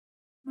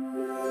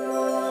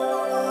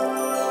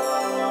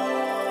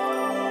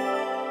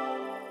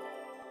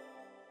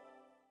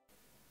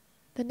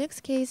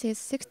next case is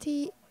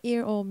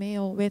 60-year-old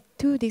male with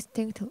two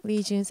distinct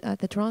lesions at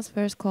the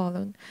transverse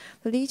colon.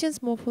 The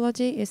lesion's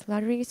morphology is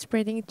laterally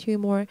spreading to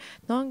more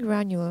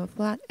non-granular,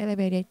 flat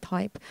elevated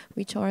type,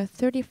 which are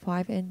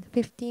 35 and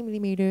 50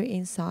 mm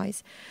in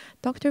size.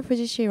 Dr.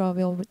 Fujishiro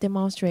will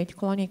demonstrate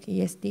colonic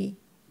ESD.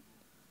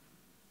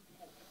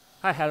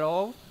 Hi,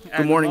 hello.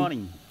 Good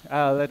morning. Good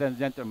morning, ladies and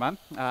gentlemen.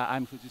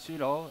 I'm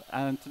Fujishiro,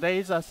 and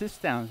today's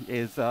assistant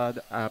is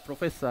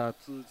Professor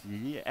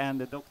Tsuji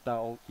and Dr.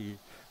 Oki.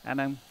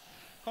 And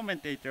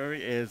commentator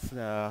is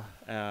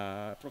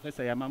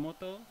Professor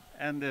Yamamoto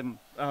and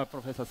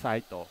Professor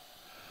Saito.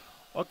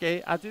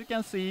 Okay, as you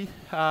can see,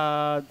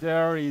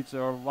 there is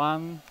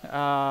one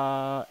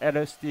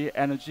LSD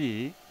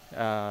energy,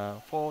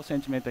 4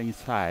 centimeter in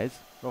size,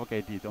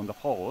 located on the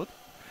hold.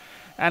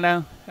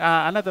 And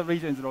another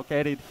region is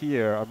located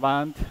here,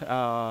 around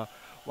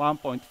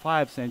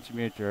 1.5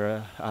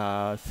 centimeter,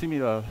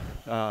 similar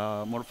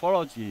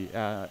morphology,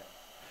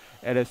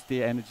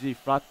 LSD energy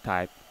flat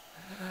type.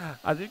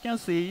 As you can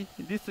see,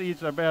 this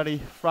is a very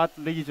flat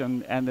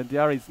region, and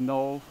there is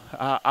no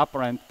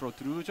apparent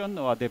protrusion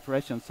or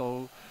depression,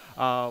 so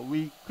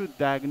we could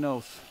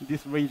diagnose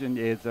this region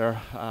as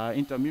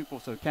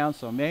intermucosal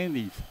cancer,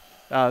 mainly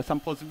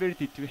some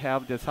possibility to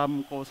have the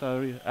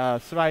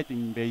submucosal slight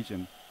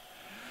invasion.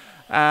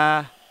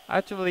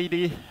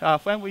 Actually,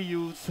 when we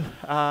use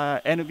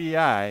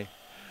NBI,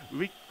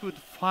 we could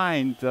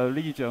find the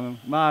region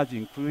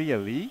margin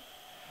clearly.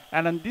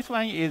 And then this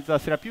one is a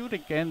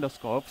therapeutic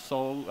endoscope,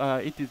 so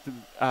it is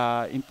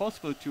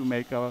impossible to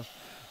make a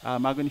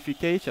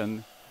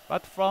magnification.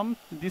 But from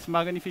this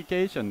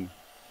magnification,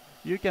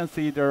 you can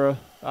see there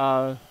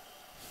are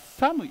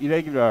some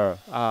irregular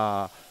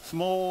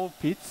small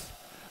pits,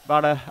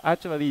 but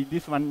actually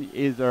this one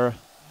is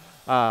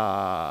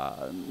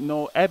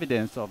no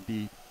evidence of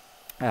the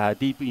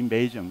deep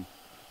invasion.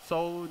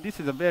 So this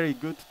is a very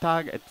good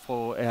target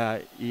for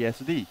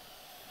ESD.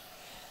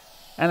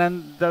 And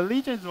then the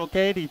region is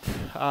located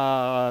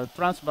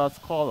transverse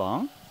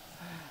colon.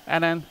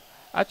 And then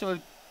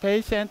actually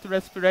patient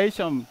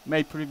respiration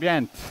may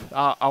prevent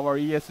our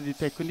ESD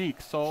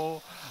technique.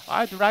 So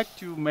I'd like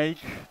to make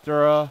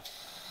the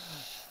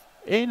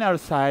inner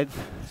side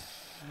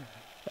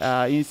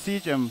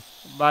incision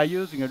by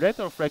using a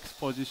retroflex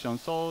position.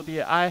 So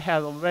I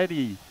have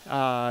already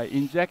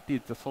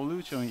injected the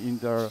solution in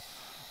the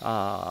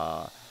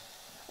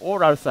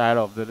oral side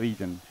of the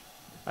region.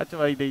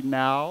 Actually,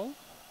 now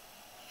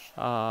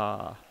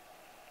I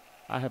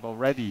have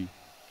already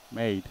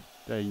made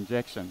the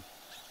injection.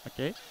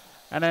 Okay,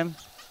 and then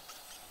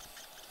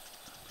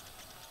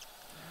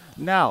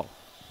now,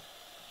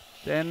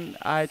 then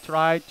I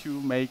try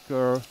to make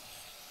a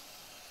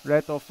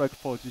retroflex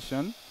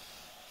position.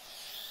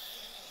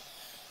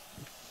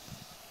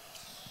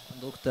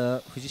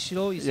 Dr.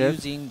 Fujishiro is Yes.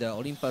 using the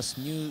Olympus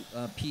new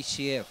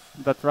PCF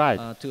That's right.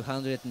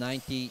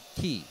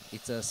 290T.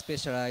 It's a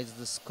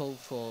specialized scope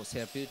for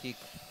therapeutic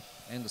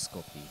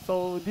endoscopy.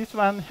 So this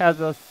one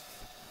has a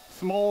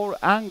small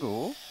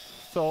angle,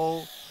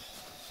 so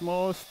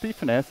small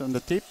stiffness on the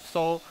tip,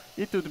 so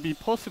it would be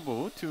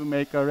possible to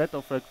make a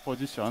retroflex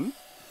position.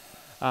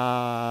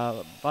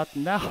 But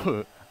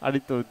now a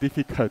little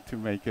difficult to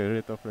make a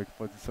retroflex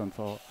position,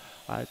 so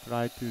I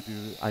try to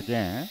do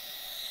again.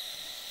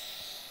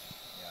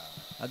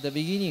 At the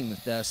beginning,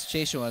 the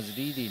situation was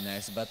really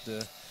nice, but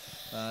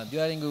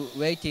during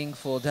waiting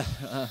for the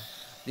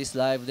this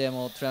live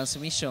demo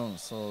transmission,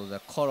 so the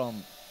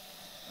column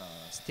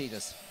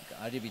status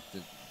a little bit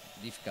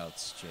difficult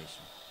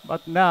situation.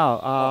 But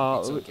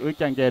now it's okay. we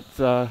can get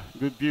a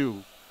good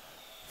view.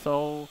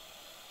 So,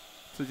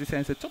 Tsuji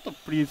sensei, ちょっと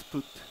please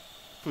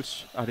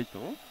push a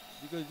little.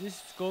 Because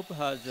this scope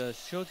has a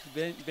short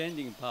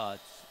bending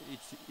parts,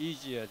 it's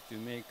easier to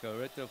make a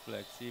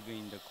retroflex even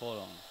in the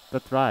column.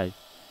 That's right.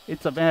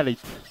 It's a merit.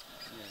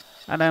 Yes.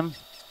 And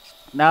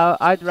now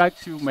I'd like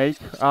to make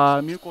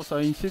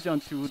mucosal incision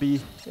to the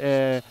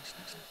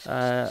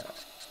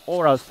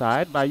oral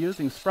side by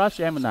using splash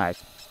M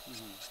knife.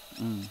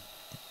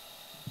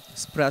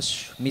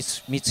 Splash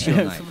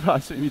Mitsuhiro knife.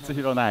 Splash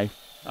Mitsuhiro knife.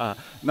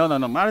 No,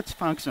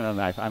 multifunctional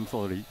knife. I'm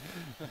sorry.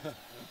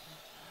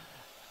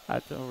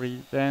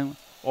 Actually, then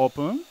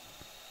open.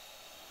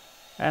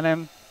 And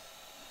then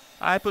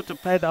I put the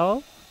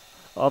pedal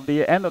of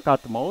the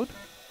endocut mode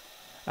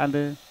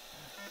and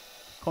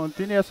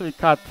continuously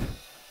cut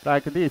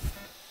like this.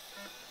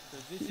 So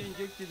this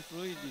injected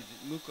fluid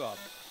is muc up.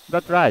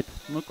 That's right,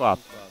 muc up.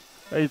 Muc up.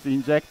 It's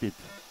injected.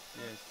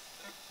 Yes.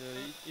 So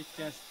it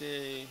can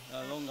stay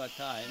a longer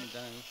time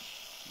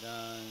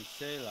than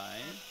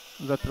saline.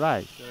 That's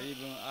right. So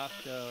even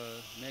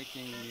after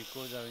making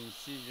mucosal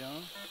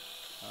incision,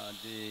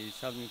 the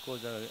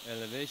submucosal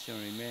elevation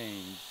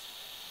remains.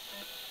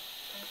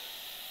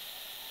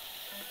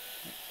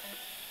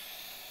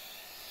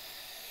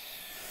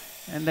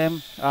 And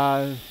then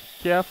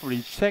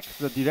carefully check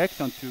the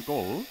direction to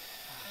go.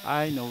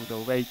 I know the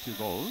way to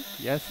go.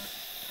 Yes.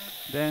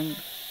 Then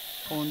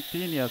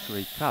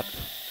continuously cut.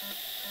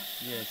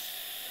 Yes.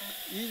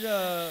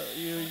 Either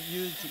you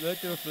use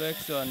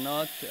retroflex or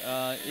not,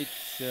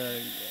 it's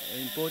it's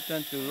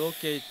important to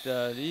locate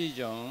the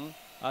region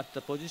at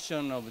the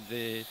position of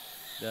the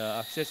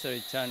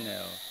accessory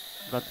channel.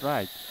 That's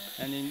right.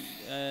 And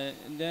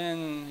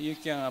then you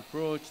can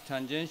approach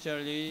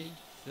tangentially,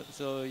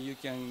 so you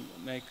can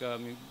make a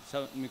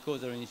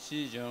mucosal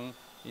incision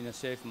in a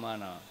safe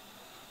manner.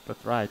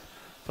 That's right.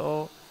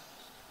 So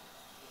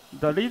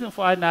the reason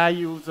why I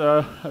use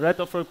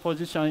retroflex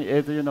position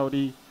is,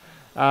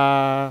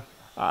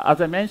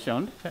 as I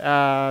mentioned,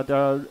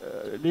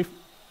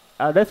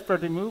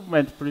 respiratory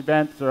movement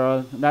prevents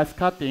nice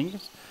cutting,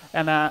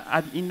 and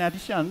in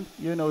addition,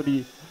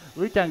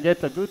 we can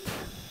get a good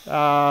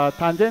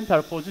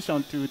tangential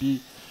position to the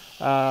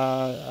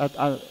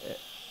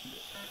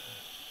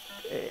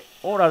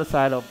oral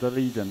side of the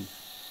region.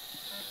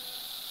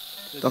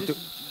 So Doctor-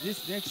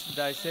 this next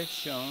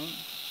dissection,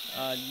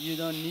 you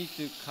don't need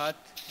to cut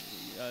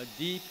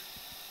deep,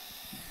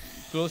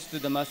 close to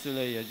the muscle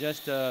layer.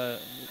 Just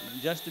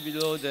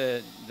below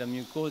the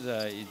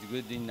mucosa is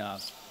good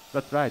enough.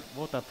 That's right.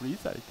 Water, please,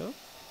 Arito.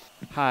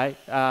 Hi.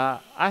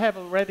 I have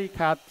already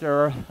cut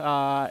the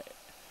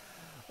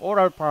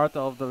oral part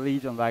of the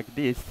lesion like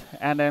this,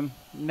 and then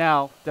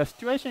now the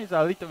situation is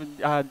a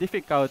little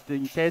difficult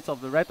in case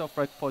of the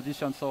retroflex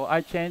position, so I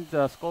changed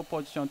the scope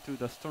position to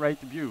the straight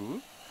view,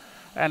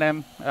 and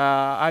then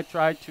I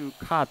try to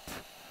cut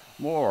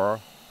more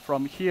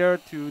from here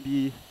to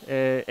the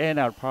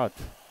anal part.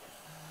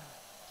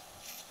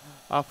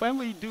 When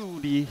we do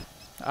the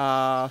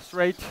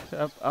straight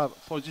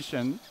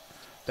position,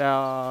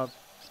 the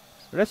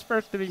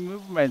respiratory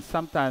movements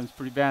sometimes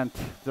prevent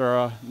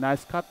the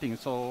nice cutting,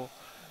 so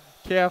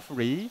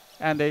carefully,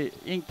 and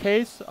in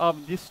case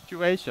of this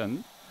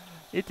situation,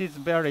 it is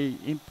very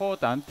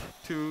important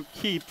to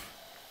keep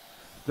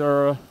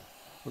the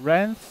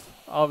length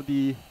of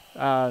the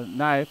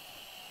knife,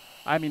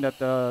 I mean that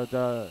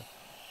the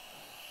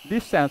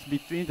distance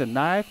between the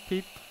knife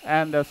tip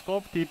and the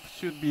scope tip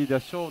should be the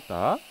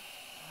shorter,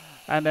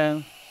 and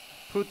then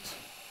put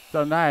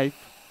the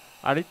knife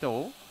a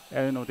little,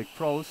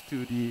 close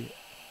to the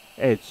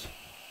edge,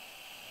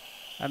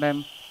 and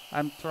then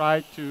I'm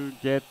trying to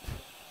get,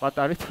 but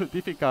a little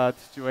difficult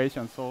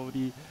situation. So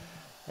the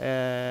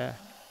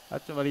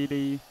actually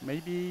the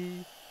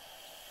maybe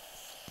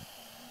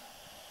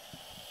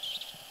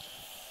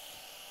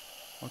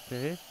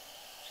okay.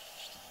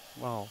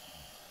 Wow.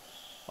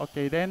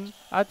 Okay, then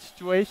at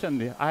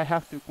situation I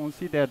have to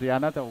consider the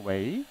another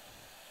way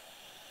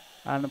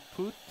and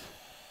put.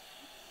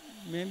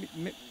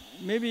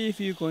 Maybe if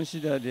you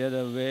consider the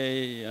other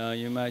way,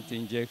 you might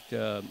inject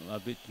a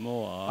bit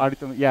more. A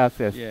little, yes,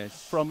 yes. Yes.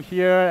 From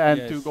here and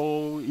Yes. to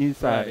go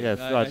inside. Right. Yes,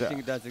 I right.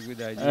 think that's a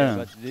good idea, Uh.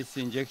 but this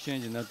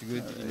injection is not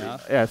good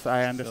enough. Yes,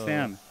 I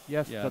understand.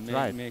 Yes, Yeah, that's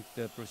right. make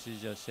the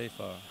procedure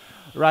safer.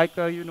 Like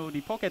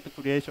the pocket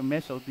creation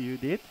method you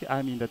did.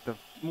 I mean that the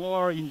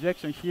more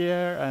injection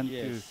here and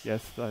Yes.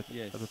 yes,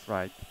 Yes. that's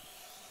right.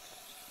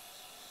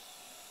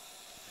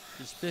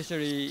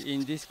 Especially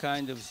in this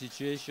kind of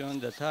situation,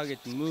 the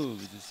target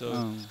moves, so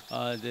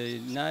the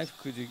knife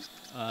could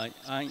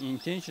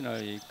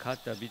unintentionally cut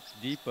a bit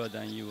deeper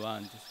than you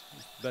want.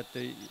 But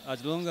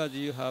as long as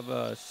you have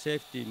a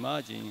safety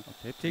margin,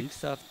 Okay, thick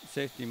please.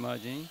 safety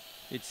margin,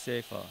 it's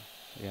safer.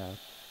 Yeah.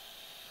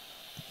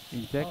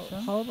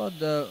 Injection. How about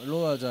the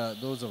lower the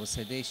dose of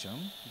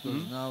sedation?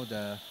 Because Mhm. now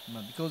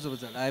because of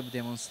the live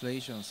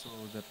demonstration, so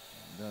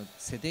the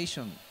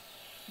sedation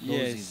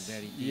dose is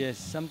very deep. Yes.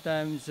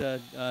 Sometimes the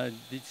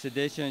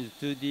sedation is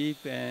too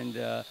deep and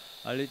a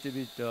little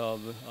bit of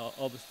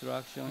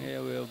obstruction,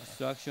 airway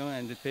obstruction,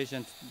 and the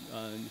patient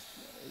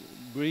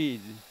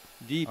breathes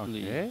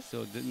deeply, Okay.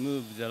 so that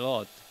moves a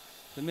lot.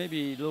 So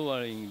maybe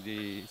lowering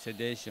the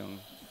sedation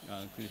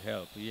could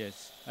help.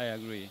 Yes, I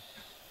agree.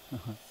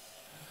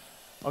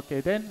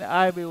 Okay, then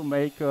I will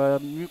make a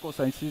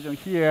mucosal incision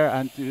here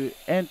and to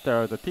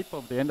enter the tip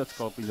of the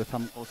endoscope in the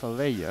submucosal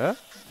layer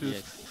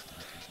Yes.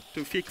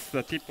 to fix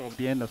the tip of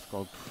the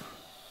endoscope.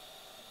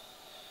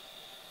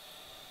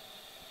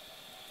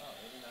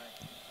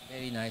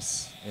 Very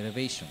nice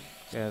elevation.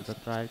 Yeah,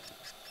 that's right.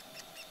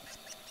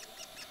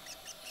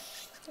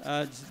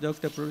 As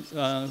Dr.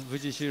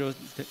 Fujishiro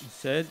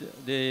said,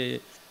 the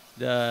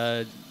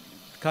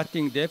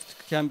cutting depth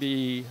can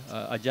be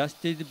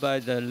adjusted by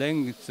the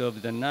length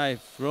of the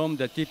knife from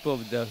the tip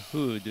of the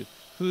hood.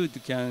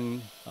 Hood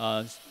can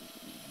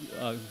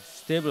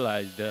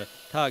stabilize the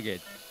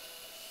target.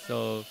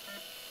 So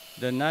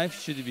the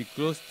knife should be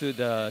close to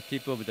the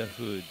tip of the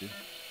hood.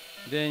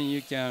 Then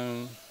you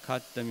can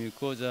cut the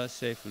mucosa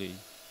safely.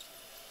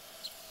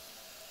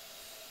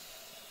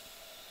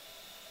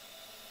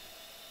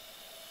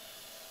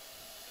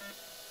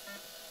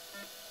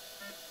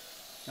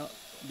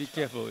 Be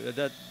careful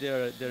that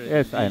there is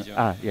Yes, a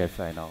lesion. yes,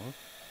 I know.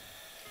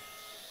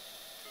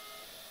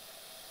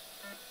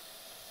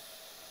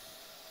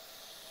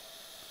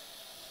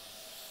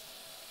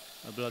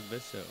 A blood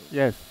vessel.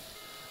 Yes.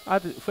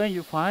 When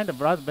you find a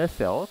blood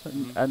vessel,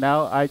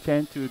 now I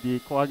change to the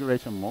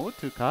coagulation mode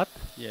to cut.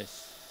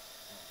 Yes.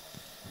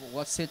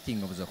 What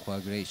setting of the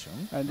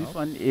coagulation? And this now?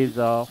 one is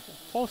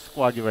forced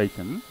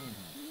coagulation.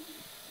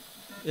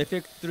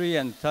 effect 3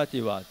 and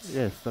 30 watts.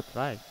 Yes, that's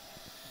right.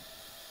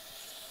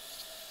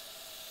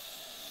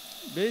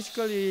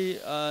 Basically,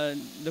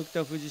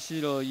 Dr.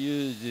 Fujishiro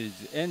uses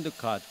end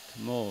cut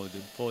mode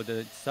for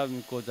the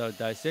submucosal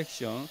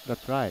dissection.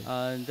 That's right.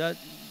 That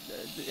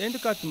the end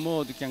cut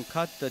mode can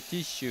cut the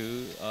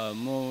tissue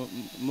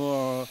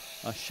more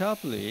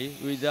sharply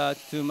without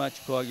too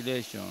much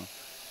coagulation.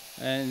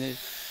 And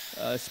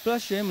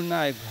splash M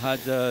knife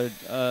has a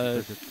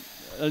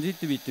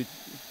little bit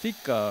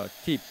thicker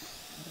tip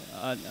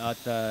at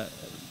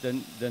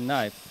the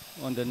knife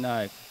on the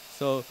knife.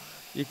 So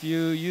if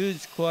you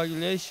use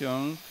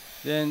coagulation,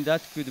 then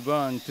that could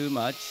burn too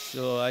much.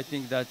 So I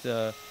think that's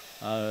a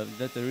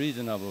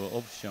reasonable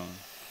option.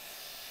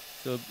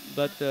 So,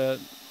 but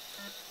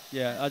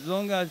yeah, as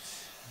long as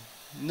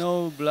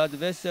no blood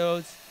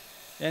vessels,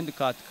 end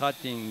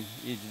cutting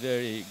is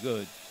very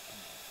good.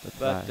 That's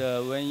But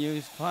right. when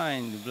you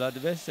find blood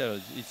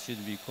vessels, it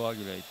should be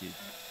coagulated.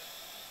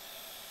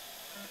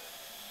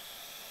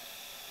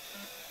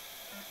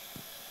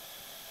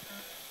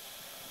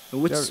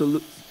 Which,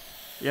 There-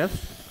 Yes.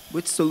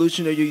 which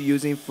solution are you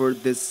using for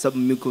this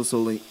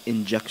submucosal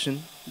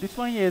injection? This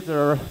one is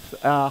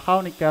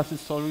hyaluronic acid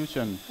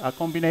solution, a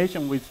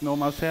combination with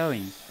normal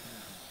saline.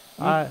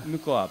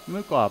 Mucoap.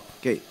 Mucoap.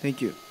 Okay,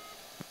 thank you.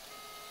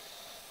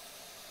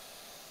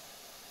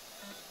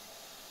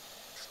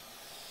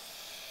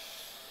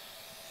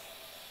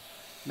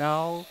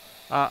 Now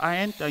I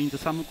enter into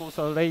some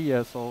mucosal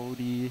layer, so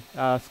the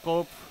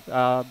scope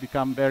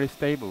become very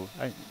stable.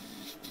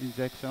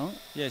 Injection.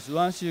 Yes,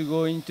 once you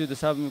go into the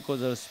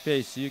submucosal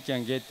space, you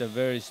can get a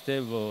very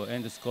stable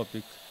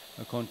endoscopic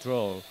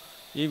control.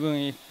 Even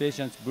if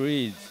patients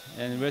breathe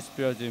and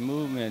respiratory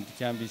movement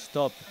can be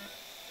stopped,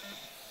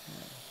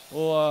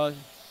 or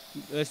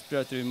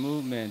respiratory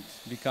movement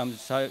becomes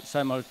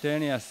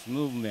simultaneous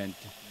movement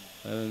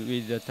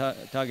with the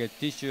target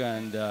tissue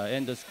and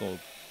endoscope.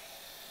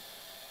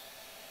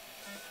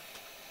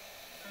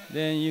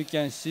 Then you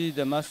can see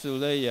the muscle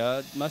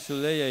layer. Muscle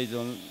layer is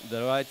on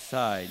the right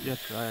side. Yes,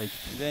 right.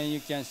 Then you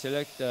can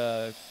select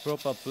the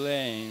proper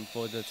plane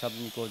for the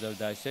submucosal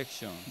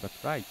dissection.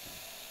 That's right.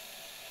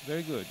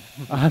 Very good.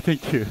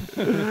 Thank you.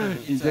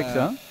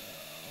 Injection.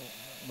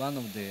 One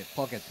of the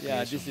pocket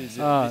Yeah, creation this is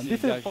method.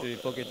 this is actually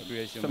pocket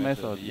creation The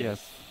method. method. Yes.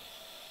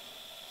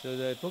 So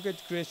the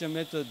pocket creation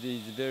method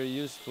is very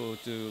useful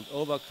to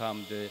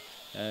overcome the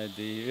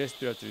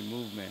respiratory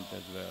movement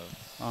as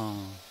well.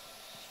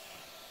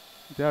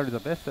 There is a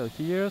vessel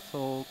here,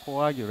 so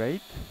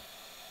coagulate.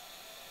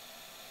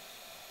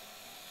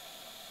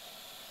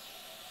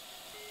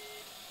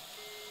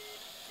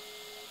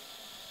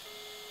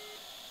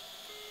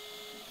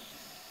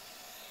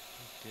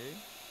 Okay.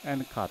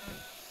 And cut.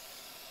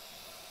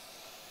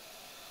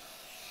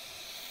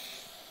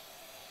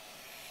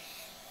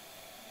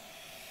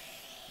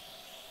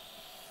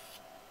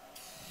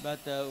 But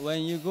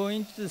when you go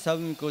into the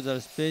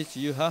submucosal space,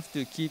 you have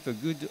to keep a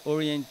good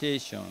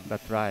orientation.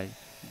 That's right.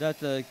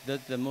 That's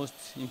the most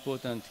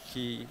important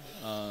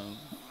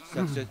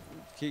success,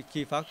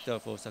 key factor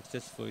for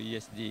successful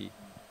ESD.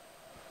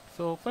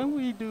 So when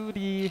we do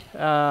the,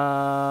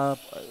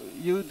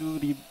 you do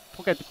the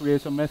pocket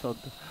creation method,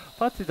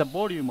 what is the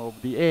volume of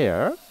the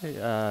air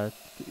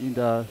in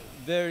the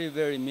Very,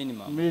 very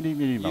minimum.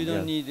 minimum? You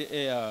don't Yes. need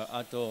air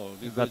at all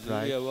because That's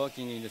right. we are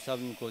working in the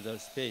submucosal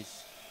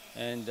space,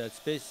 and the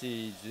space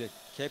is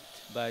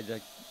kept by the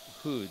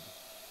hood.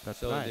 That's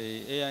So right.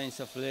 the air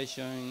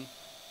insufflation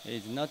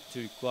is not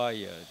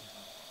required.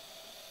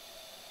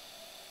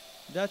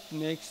 That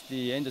makes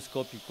the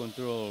endoscopic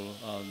control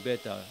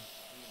better.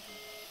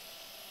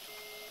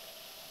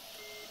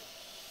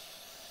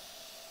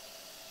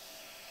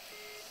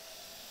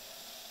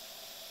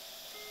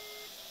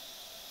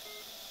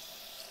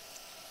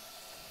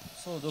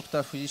 So,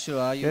 Dr. Fujishiro,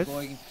 are you Yes?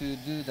 going to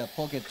do the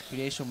pocket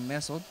creation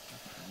method?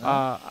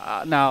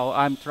 Now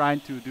I'm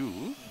trying to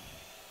do.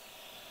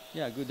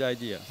 Yeah, good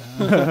idea.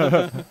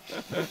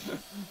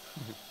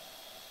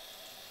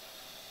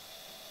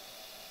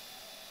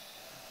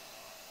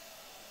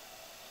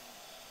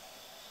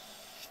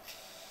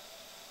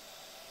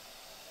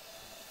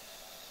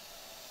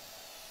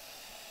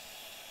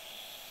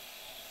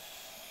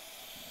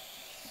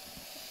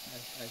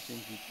 I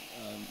think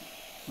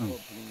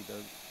opening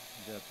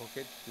the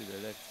pocket to the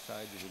left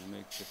side will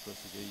make the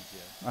procedure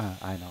easier.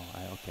 I know.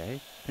 Okay.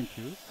 Thank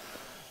you.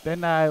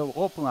 Then I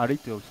open a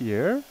little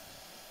here.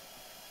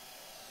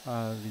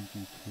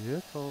 Region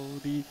here. So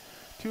the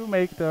to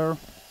make the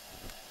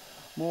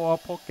more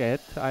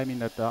pocket, I mean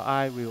that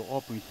I will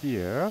open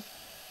here.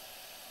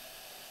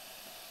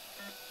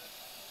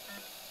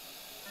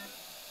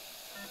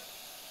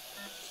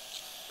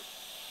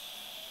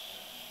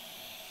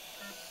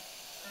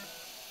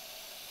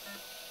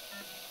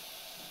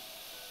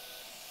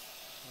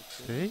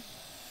 Okay.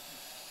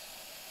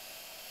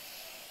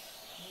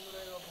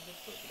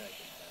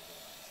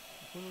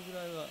 このぐ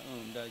らいは、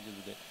大丈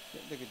夫で。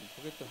だけど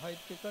ポケット入っ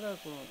てから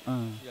この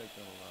開い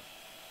た方が。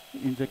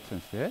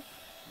 Injections there.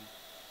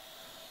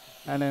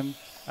 And then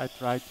I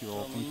try to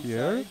open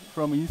here inside?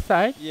 from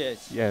inside.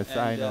 Yes. Yes, and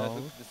I know.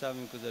 hook the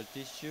submucosal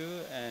tissue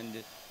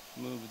and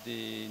move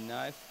the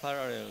knife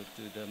parallel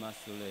to the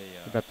muscle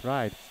layer. That's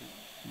right.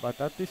 But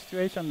that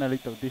situation a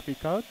little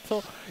difficult.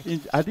 So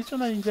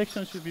additional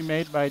injection should be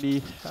made by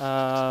the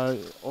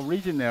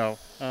original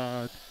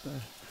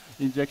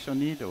injection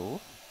needle.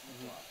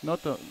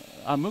 Not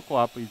a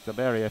muco-up is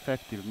very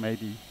effective,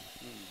 maybe.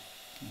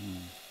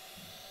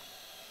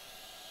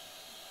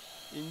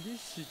 In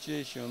this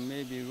situation,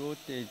 maybe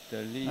rotate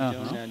the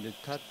lesion and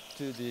cut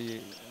to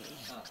the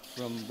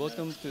from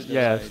bottom to the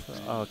Yes.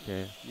 right.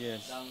 Okay.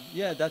 Yes.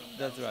 Yeah,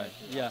 that's right.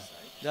 Yeah,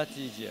 that's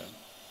easier.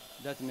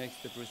 That makes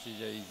the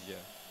procedure easier.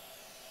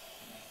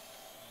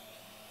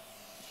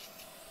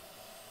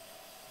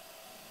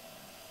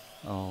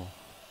 Oh.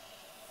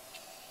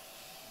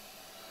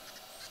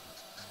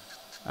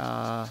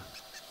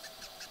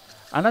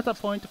 Another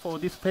point for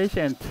this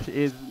patient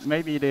is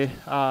maybe the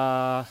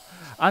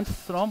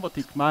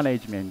antithrombotic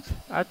management.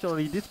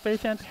 Actually, this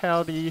patient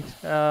had the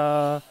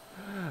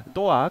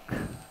DOAC,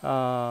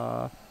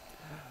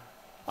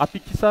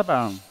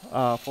 apixaban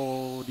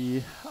for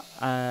the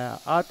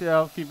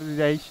arterial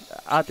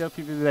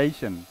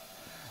fibrillation.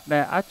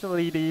 Then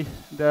actually,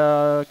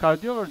 the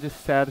cardiologist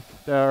said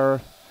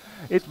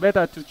it's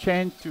better to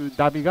change to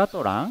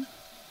dabigatran,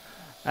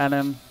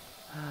 and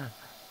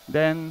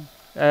then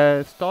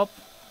stop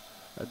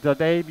the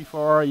day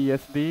before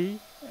ESD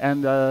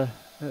and the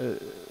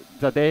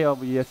day of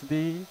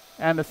ESD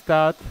and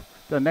start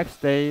the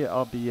next day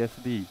of the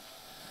ESD.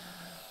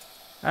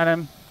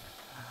 And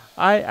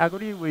I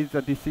agree with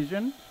the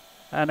decision.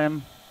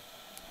 And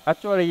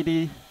actually,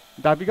 the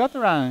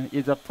dabigatran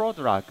is a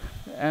prodrug,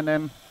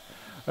 and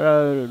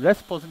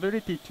less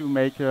possibility to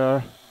make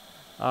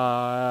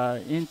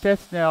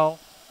intestinal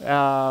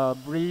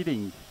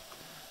bleeding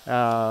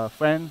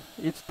when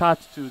it's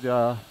touched to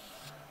the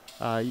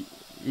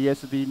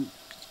ESD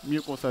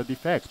mucosal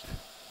defect.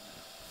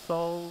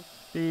 So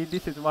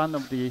this is one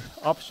of the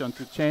options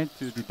to change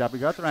to the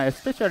dabigatran,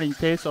 especially in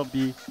case of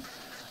the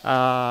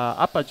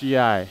upper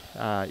GI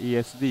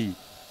ESD.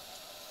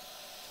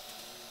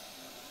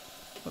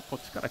 こっ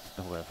ちから切っ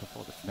た方が良さ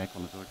そうですね、こ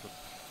の状況。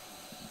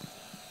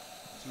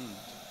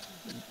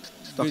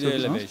Good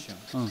elevation.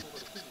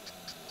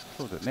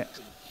 そうだね。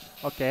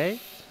Okay.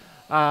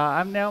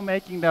 I'm now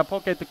making the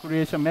pocket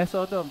creation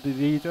method of the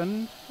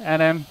lesion,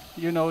 and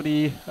you know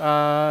the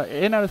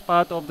inner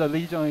part of the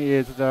lesion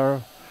is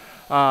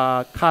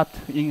cut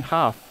in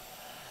half,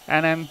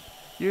 and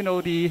you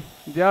know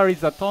there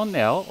is a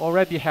tunnel.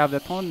 Already have the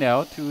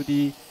tunnel to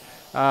the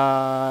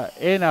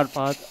anal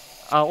part,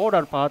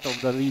 oral part of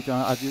the lesion,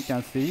 as you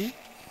can see.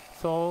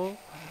 So,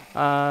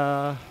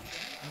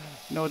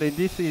 you know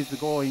this is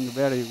going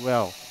very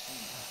well.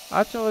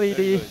 Actually,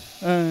 the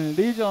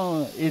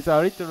lesion is a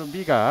little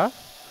bigger,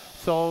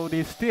 so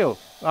still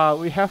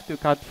we have to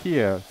cut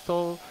here.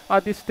 So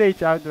at this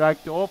stage, I'd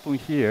like to open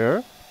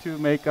here to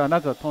make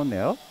another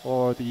tunnel,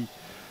 or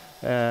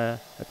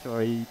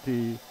actually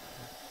to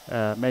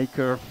make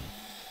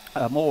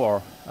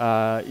more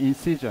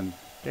incision.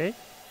 Okay.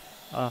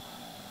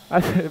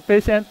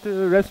 Patient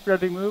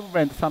respiratory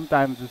movement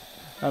sometimes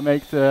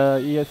makes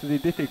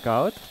ESD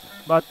difficult.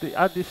 But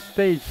at this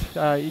stage,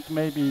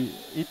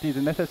 it is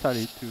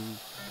necessary to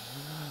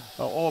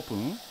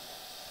open.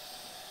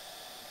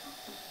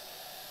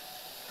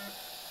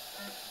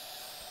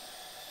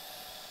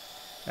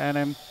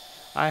 And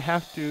I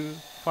have to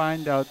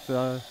find out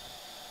the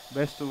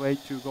best way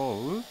to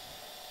go.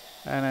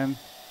 And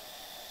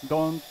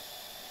don't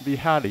be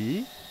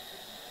hurry.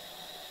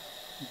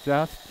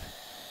 Just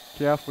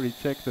carefully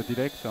check the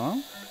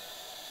direction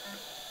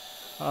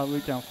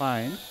we can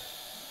find.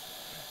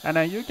 And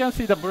you can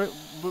see the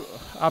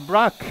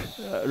black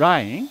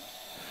line.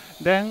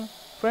 Then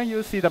when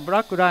you see the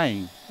black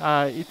line,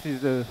 it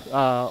is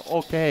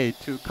okay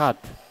to cut.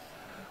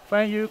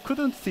 When you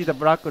couldn't see the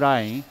black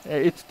line,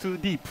 it's too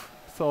deep.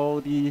 So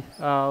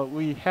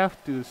we have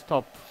to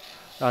stop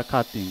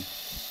cutting.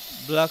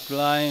 Black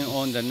line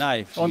on the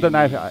knife. On the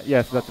knife,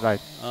 yes, that's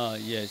right.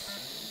 Yes.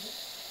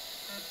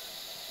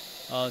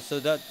 So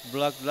that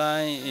black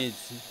line is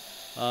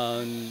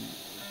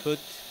put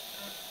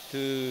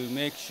to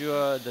make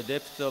sure the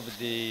depth of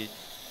the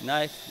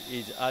knife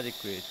is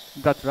adequate.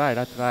 That's right,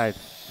 that's right.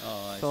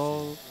 Oh,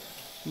 so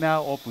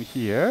now open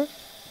here.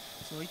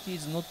 So it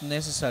is not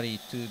necessary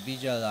to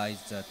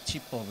visualize the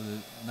tip of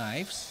the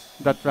knives.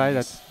 That's right,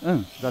 that's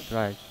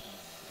right.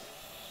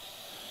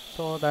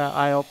 So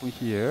I open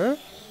here.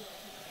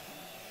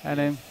 And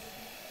then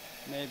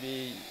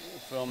maybe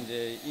from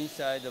the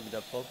inside of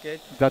the pocket.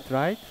 That's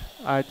right.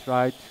 I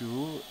try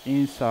to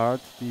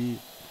insert the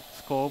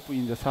scope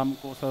in the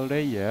submucosal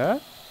layer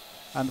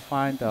and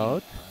find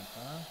out.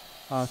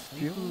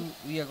 If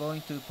we are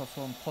going to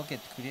perform pocket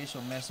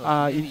creation method,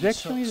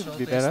 injection is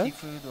be better. ST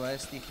food or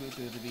ST food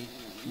would be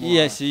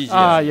yes,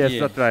 easier. Yes,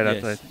 that's right,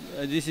 that's right.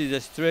 This is a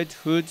straight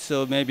foot,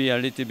 so maybe a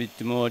little bit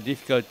more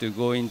difficult to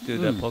go into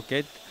the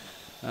pocket.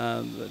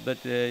 But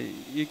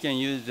you can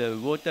use the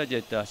water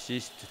jet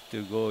assist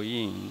to go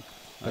in.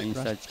 in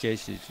right. such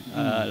cases,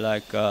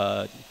 like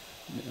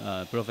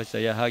Professor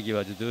Yahagi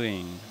was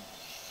doing.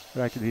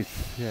 Like this,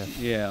 yes.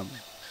 Yeah.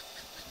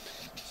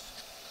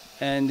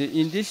 And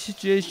in this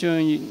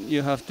situation,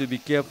 you have to be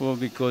careful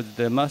because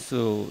the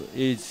muscle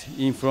is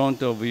in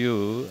front of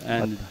you,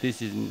 and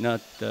this is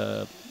not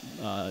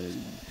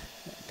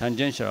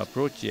tangential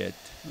approach yet.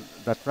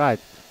 That's right.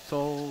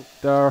 So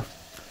the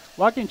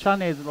working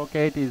channel is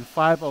located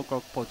 5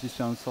 o'clock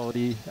position, so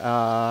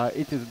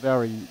it is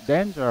very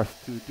dangerous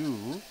to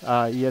do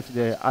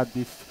ESD at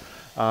this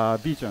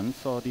vision.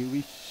 So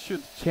we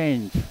should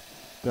change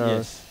the.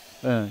 Yes.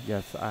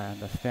 Yes, I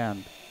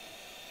understand.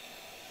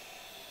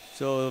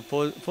 So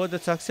for the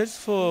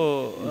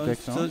successful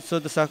so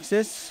the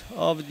success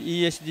of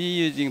the ESD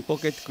using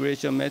pocket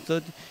creation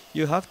method,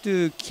 you have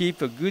to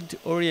keep a good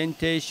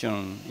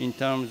orientation in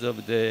terms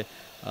of the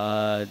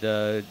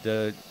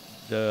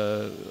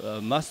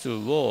muscle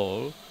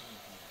wall.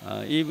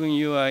 Even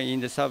you are in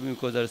the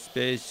submucosal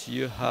space,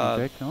 you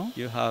have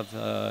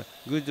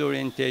good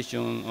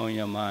orientation on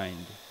your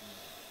mind.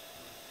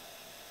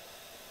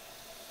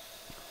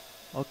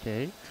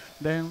 Okay,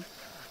 then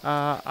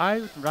I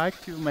would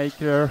like to make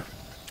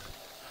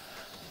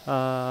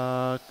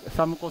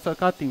some coastal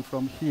cutting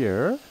from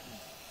here.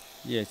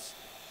 Yes.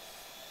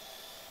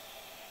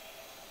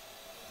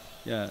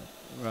 Yeah,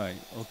 right,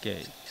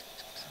 okay.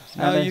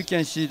 Now you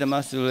can see the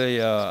muscle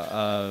layer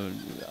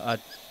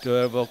at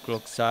 12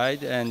 o'clock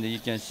side, and you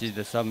can see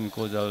the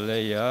submucosal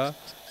layer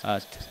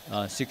at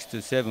 6 to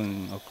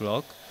 7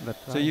 o'clock.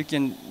 So you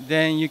can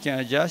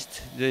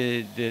adjust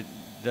the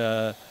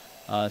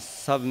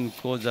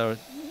submucosal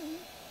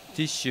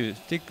tissue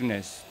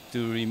thickness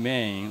to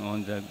remain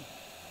on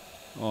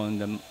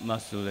the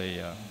muscle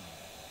layer.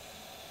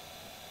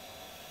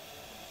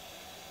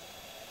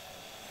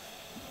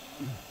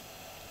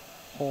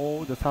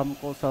 Hold the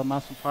submucosal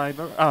muscle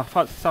fiber,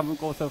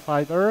 submucosal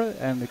fiber,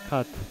 and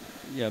cut.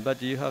 Yeah,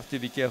 but you have to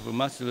be careful.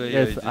 Muscle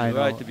layer is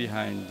right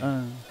behind.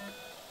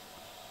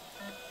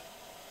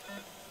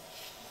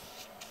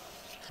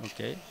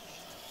 Okay.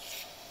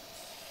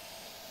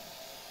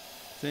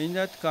 So in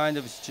that kind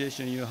of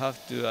situation, you have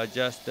to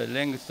adjust the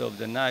length of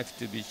the knife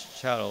to be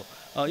shallow.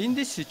 In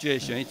this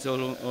situation, it's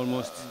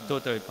almost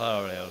totally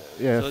parallel.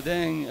 Yes. So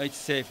then it's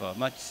safer,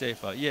 much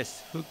safer.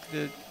 Yes, hook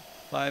the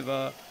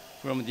fiber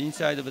from the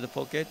inside of the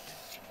pocket.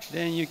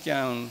 Then you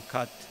can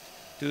cut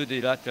to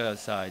the lateral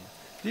side.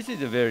 This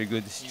is a very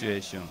good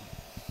situation.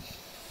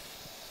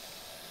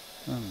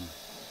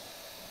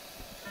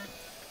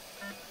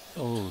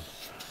 Oh,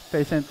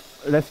 patient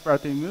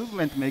respiratory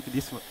movement make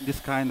this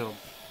kind of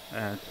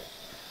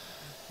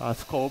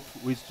scope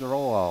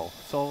withdrawal.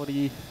 So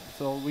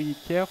we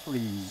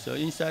carefully. So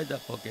inside the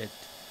pocket,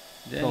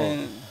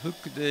 then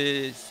hook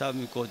the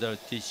submucosal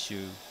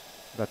tissue.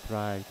 That's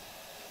right.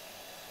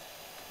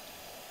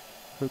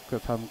 Hook the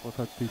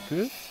submucosal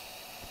tissue,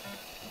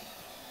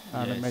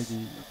 and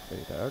maybe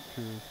later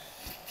to.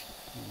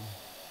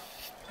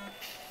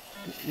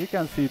 You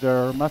can see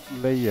the muscle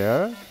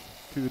layer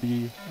to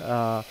the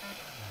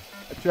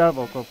 12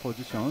 o'clock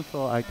position,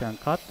 so I can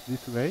cut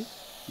this way.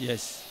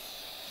 Yes.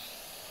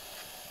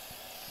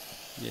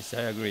 Yes,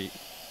 I agree.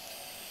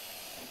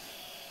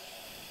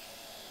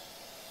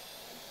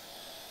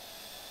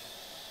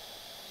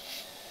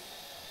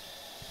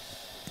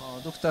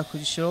 Dr.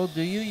 Fujishiro,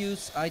 do you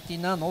use IT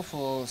Nano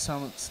for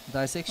some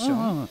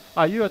dissection?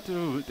 You are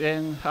true.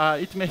 Then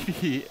it may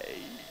be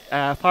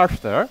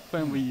faster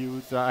when we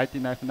use IT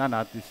knife nano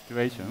at this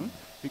situation,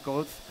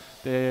 because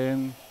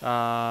then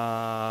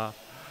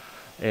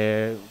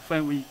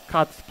when we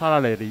cut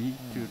parallelly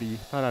to the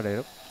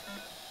parallel.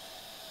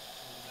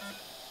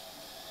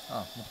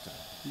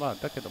 まあ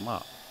だけどま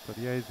あと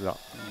りあえずは。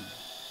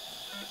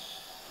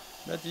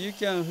But you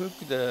can hook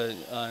the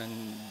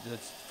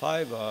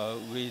fiber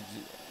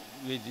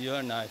with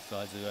your knife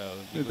as well.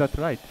 That's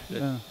right.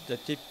 The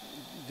tip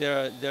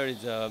there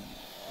is a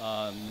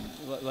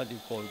what do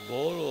you call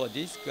ball or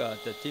disc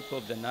at the tip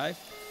of the knife,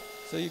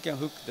 so you can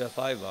hook the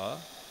fiber.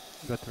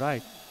 That's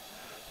right.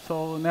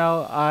 So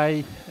now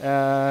I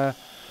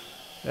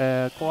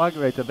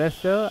coagulate the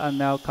vessel and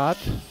now cut.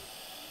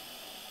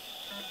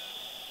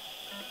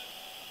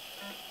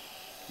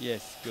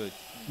 Yes, good.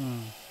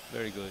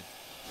 Very good.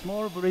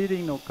 Small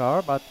bleeding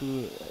occur, but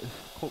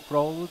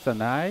close the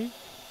knife.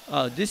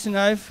 This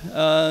knife,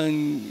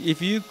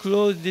 if you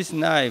close this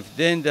knife,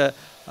 then the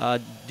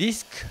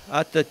disc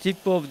at the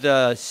tip of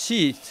the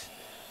sheath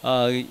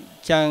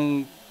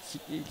can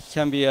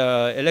be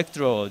an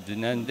electrode,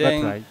 and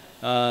then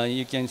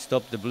you can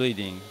stop the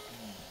bleeding.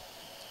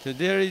 So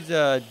there is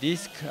a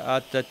disc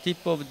at the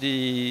tip of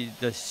the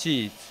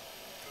sheath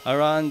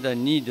around the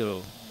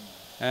needle,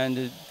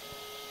 and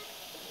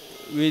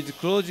with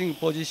closing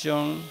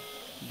position,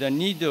 the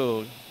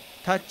needle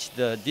touch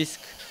the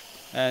disc,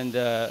 and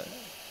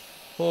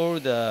for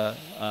the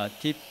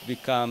tip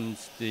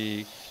becomes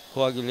the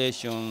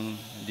coagulation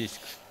disc.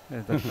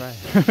 Yeah, that's right.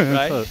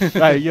 Right?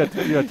 Right, you're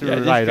true. Yeah,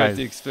 right. difficult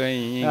to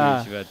explain in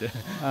English, but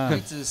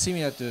It's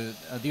similar to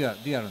a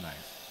dual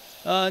knife.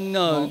 No,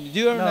 No?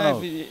 dual No,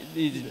 knife no.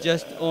 is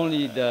just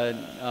only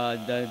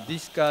the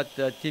disc at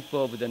the tip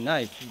of the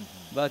knife,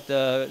 but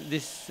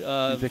this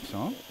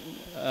Injection.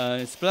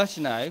 splash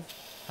knife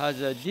has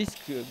a disc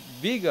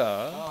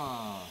bigger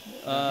Ah,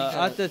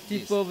 at the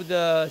tip of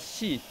the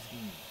sheet,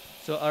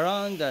 so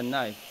around the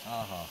knife.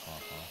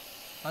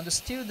 And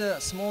still the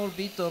small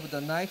bit of the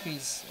knife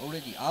is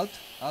already out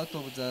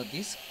of the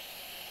disc.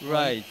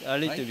 Right, a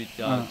little Right? bit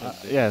out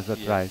of the Yes,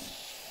 that's right.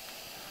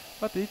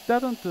 But it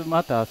doesn't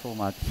matter so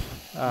much,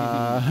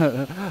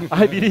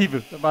 I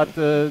believe. But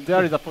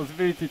there is a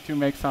possibility to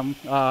make some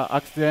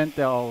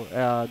accidental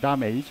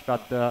damage.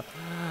 But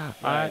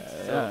Right.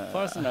 So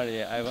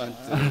personally, I want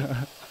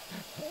to.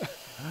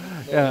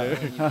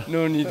 yeah.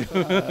 No need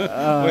to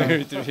wear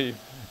it really.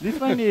 This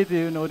one is,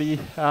 the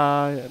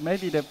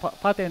maybe the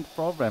patent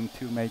problem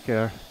to make,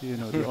 the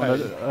on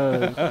the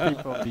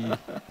tip of the.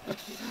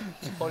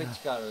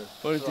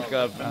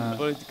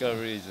 Political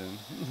reason.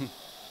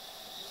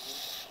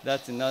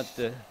 That's not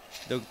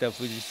Dr.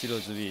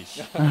 Fujishiro's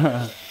wish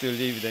to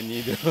leave the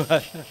needle.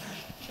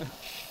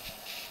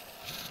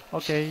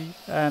 Okay,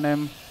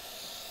 and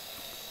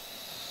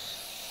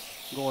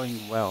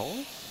going well.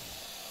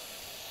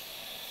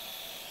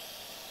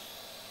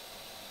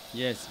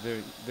 Yes,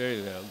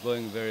 very well,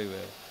 going very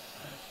well.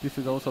 This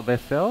is also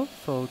vessel,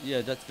 so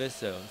Yeah, that's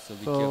vessel, so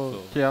be so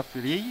careful.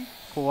 carefully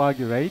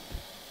coagulate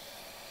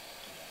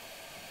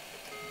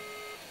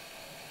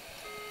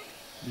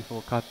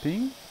before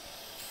cutting.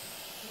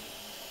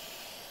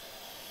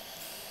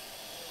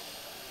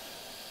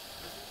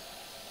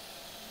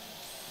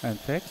 And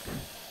check.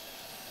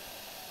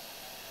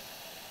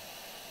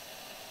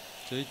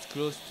 So it's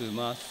close to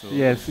muscle.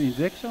 Yes,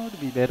 injection would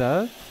be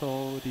better.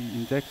 So the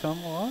injection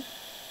more.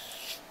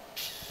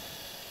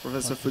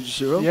 Professor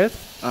Fujishiro, Yes,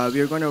 we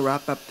are going to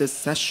wrap up this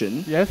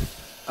session. yes.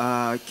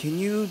 Can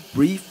you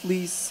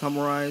briefly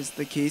summarize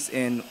the case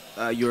and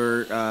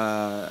your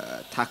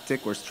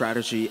tactic or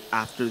strategy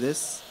after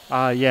this?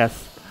 Yes.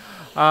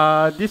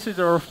 This is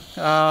a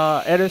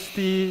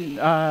LST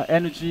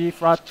energy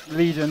flat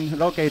region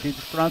located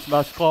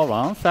transverse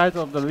colon. Size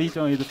of the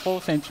region is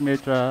 4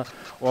 centimeter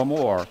or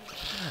more.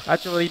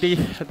 Actually,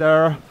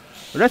 the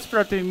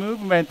respiratory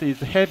movement is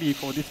heavy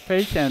for this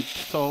patient,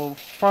 so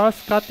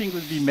first cutting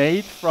will be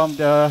made from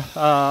the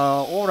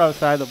oral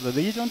side of the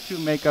lesion to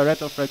make a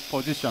retroflex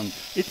position.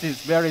 It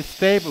is very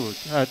stable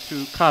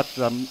to cut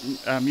the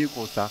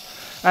mucosa.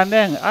 And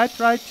then I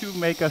try to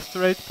make a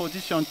straight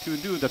position to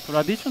do the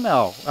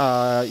traditional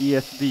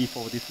ESD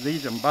for this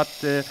lesion, but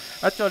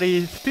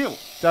actually still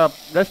the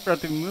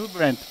respiratory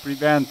movement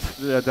prevents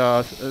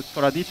the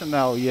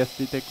traditional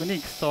ESD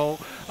technique. So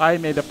I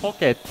made a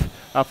pocket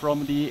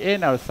from the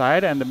anal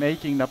side and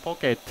making the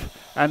pocket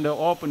and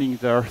opening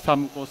the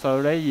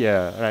submucosal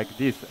layer like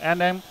this. And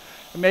then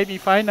maybe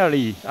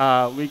finally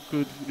we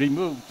could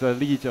remove the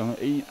lesion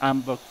in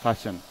en-bloc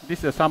fashion. This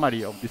is a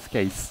summary of this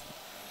case.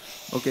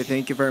 Okay,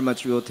 thank you very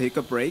much. We will take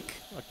a break.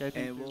 Okay, thank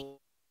And you. we'll